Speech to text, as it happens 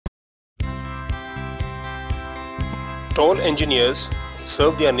Tall engineers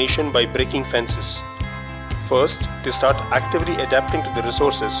serve their nation by breaking fences. First, they start actively adapting to the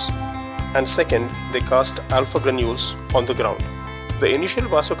resources, and second, they cast alpha granules on the ground. The initial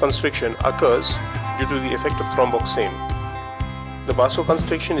vasoconstriction occurs due to the effect of thromboxane. The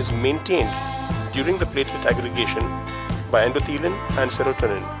vasoconstriction is maintained during the platelet aggregation by endothelin and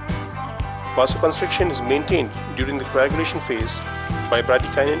serotonin. Vasoconstriction is maintained during the coagulation phase by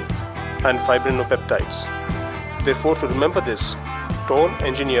bradykinin and fibrinopeptides. Therefore, to remember this, tall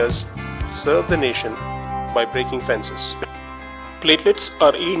engineers serve the nation by breaking fences. Platelets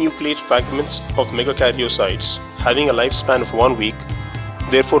are anucleate fragments of megakaryocytes having a lifespan of 1 week.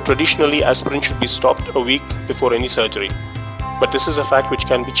 Therefore, traditionally aspirin should be stopped a week before any surgery. But this is a fact which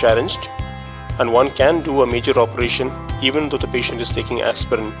can be challenged, and one can do a major operation even though the patient is taking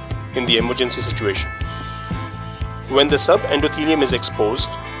aspirin in the emergency situation. When the subendothelium is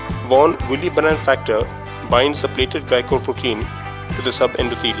exposed, von Willebrand factor binds the platelet glycoprotein to the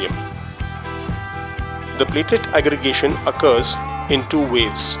subendothelium. The platelet aggregation occurs in 2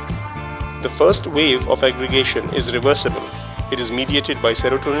 waves. The first wave of aggregation is reversible. It is mediated by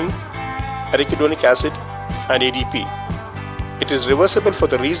serotonin, arachidonic acid, and ADP. It is reversible for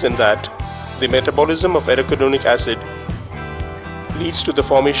the reason that the metabolism of arachidonic acid leads to the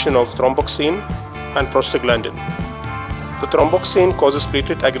formation of thromboxane and prostaglandin. The thromboxane causes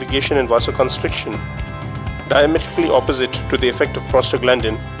platelet aggregation and vasoconstriction, diametrically opposite to the effect of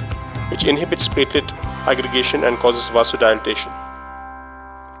prostaglandin, which inhibits platelet aggregation and causes vasodilatation.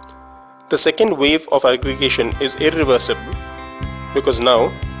 The second wave of aggregation is irreversible because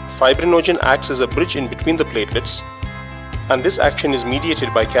now fibrinogen acts as a bridge in between the platelets, and this action is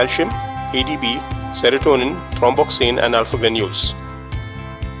mediated by calcium, ADP, serotonin, thromboxane, and alpha granules.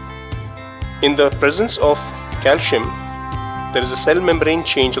 In the presence of calcium, there is a cell membrane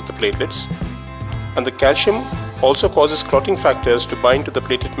change of the platelets, and the calcium also causes clotting factors to bind to the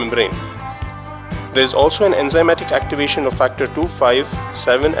platelet membrane. There is also an enzymatic activation of factor 2, 5,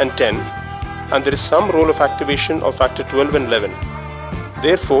 7, and 10, and there is some role of activation of factor 12 and 11.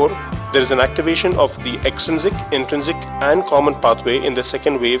 Therefore, there is an activation of the extrinsic, intrinsic, and common pathway in the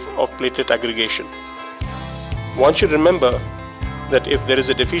second wave of platelet aggregation. One should remember that if there is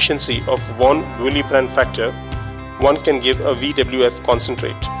a deficiency of von Willebrand factor, one can give a VWF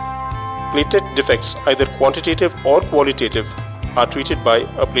concentrate. Platelet defects, either quantitative or qualitative, are treated by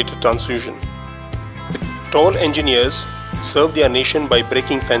a platelet transfusion. Tall engineers serve their nation by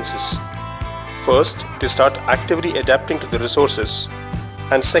breaking fences. First, they start actively adapting to the resources,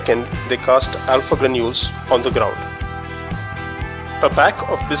 and second, they cast alpha granules on the ground. A pack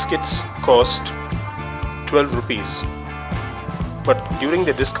of biscuits cost 12 rupees, but during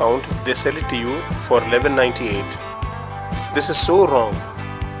the discount they sell it to you for 11.98. This is so wrong,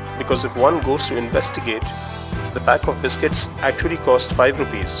 because if one goes to investigate, the pack of biscuits actually cost 5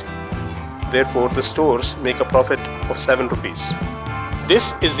 rupees. Therefore, the stores make a profit of 7 rupees.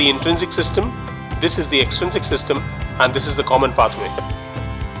 This is the intrinsic system, this is the extrinsic system, and this is the common pathway.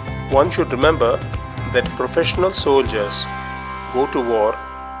 One should remember that professional soldiers go to war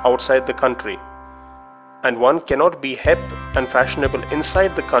outside the country, and one cannot be hip and fashionable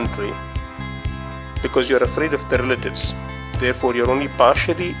inside the country because you are afraid of the relatives. Therefore, you are only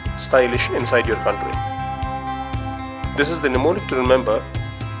partially stylish inside your country. This is the mnemonic to remember,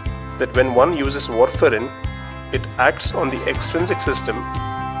 that when one uses warfarin, it acts on the extrinsic system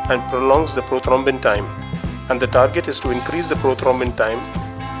and prolongs the prothrombin time, and the target is to increase the prothrombin time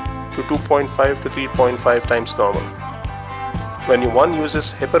to 2.5 to 3.5 times normal. When one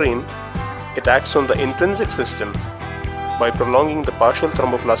uses heparin, it acts on the intrinsic system by prolonging the partial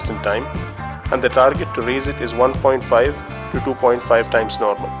thromboplastin time, and the target to raise it is 1.5 to 2.5 times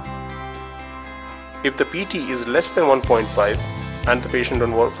normal. If the PT is less than 1.5 and the patient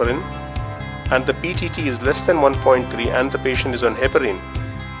on warfarin, and the PTT is less than 1.3 and the patient is on heparin,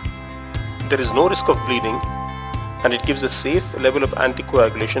 there is no risk of bleeding, and it gives a safe level of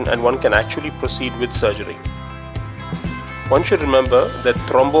anticoagulation, and one can actually proceed with surgery. One should remember that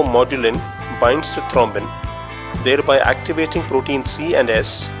thrombomodulin binds to thrombin, thereby activating protein C and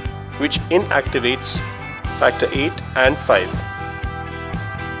S, which inactivates factor 8 and 5.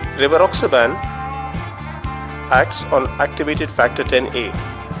 Rivaroxaban acts on activated factor 10A,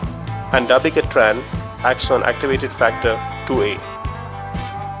 and dabigatran acts on activated factor 2A.